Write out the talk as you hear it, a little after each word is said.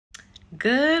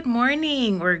Good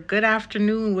morning or good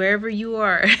afternoon, wherever you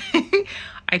are.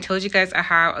 I told you guys I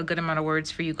have a good amount of words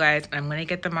for you guys, and I'm going to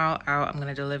get them all out. I'm going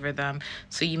to deliver them.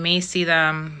 So you may see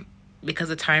them, because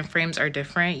the time frames are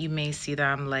different, you may see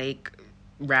them like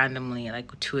randomly,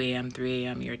 like 2 a.m., 3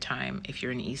 a.m. your time, if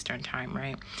you're in Eastern time,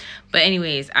 right? But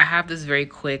anyways, I have this very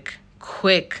quick,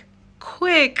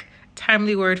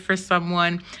 timely word for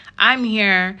someone. I'm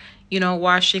here,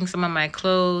 washing some of my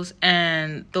clothes,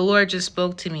 and the Lord just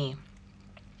spoke to me.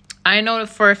 I know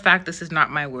for a fact this is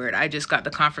not my word. I just got the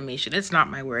confirmation. It's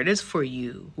not my word. It's for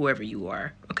you, whoever you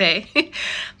are, okay?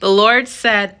 The Lord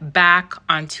said back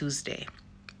on Tuesday.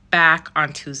 Back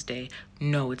on Tuesday.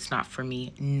 No, it's not for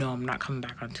me. No, I'm not coming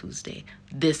back on Tuesday.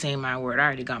 This ain't my word. I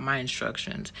already got my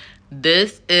instructions.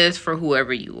 This is for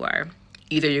whoever you are.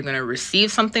 Either you're going to receive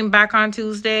something back on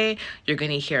Tuesday, you're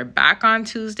going to hear back on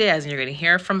Tuesday, as in you're going to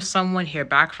hear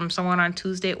back from someone on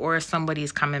Tuesday, or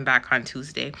somebody's coming back on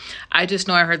Tuesday. I just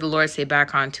know I heard the Lord say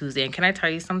back on Tuesday. And can I tell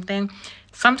you something?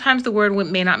 Sometimes the word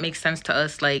may not make sense to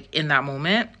us like in that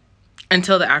moment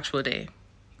until the actual day.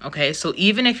 Okay, so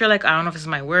even if you're like, I don't know if this is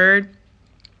my word,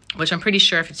 which I'm pretty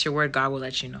sure if it's your word, God will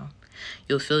let you know.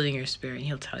 You'll feel it in your spirit and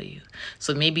he'll tell you.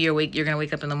 So maybe you're going to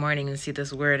wake up in the morning and see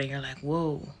this word and you're like,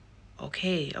 whoa.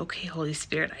 Okay, Holy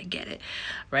Spirit, I get it,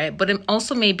 right? But it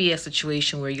also may be a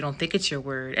situation where you don't think it's your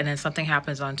word, and then something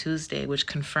happens on Tuesday, which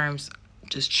confirms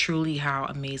just truly how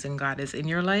amazing God is in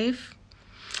your life.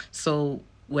 So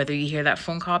whether you hear that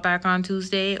phone call back on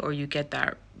Tuesday, or you get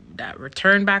that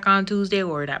return back on Tuesday,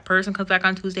 or that person comes back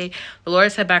on Tuesday, the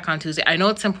Lord said back on Tuesday. I know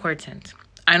it's important.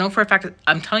 I know for a fact,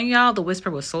 I'm telling y'all, the whisper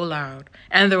was so loud,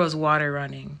 and there was water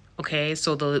running. Okay,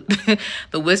 so the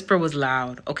whisper was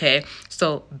loud. Okay,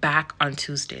 so back on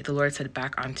Tuesday. The Lord said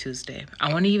back on Tuesday.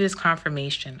 I want to give this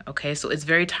confirmation. Okay, so it's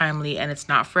very timely, and it's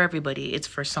not for everybody. It's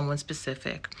for someone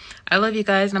specific. I love you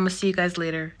guys, and I'm going to see you guys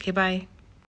later. Okay, bye.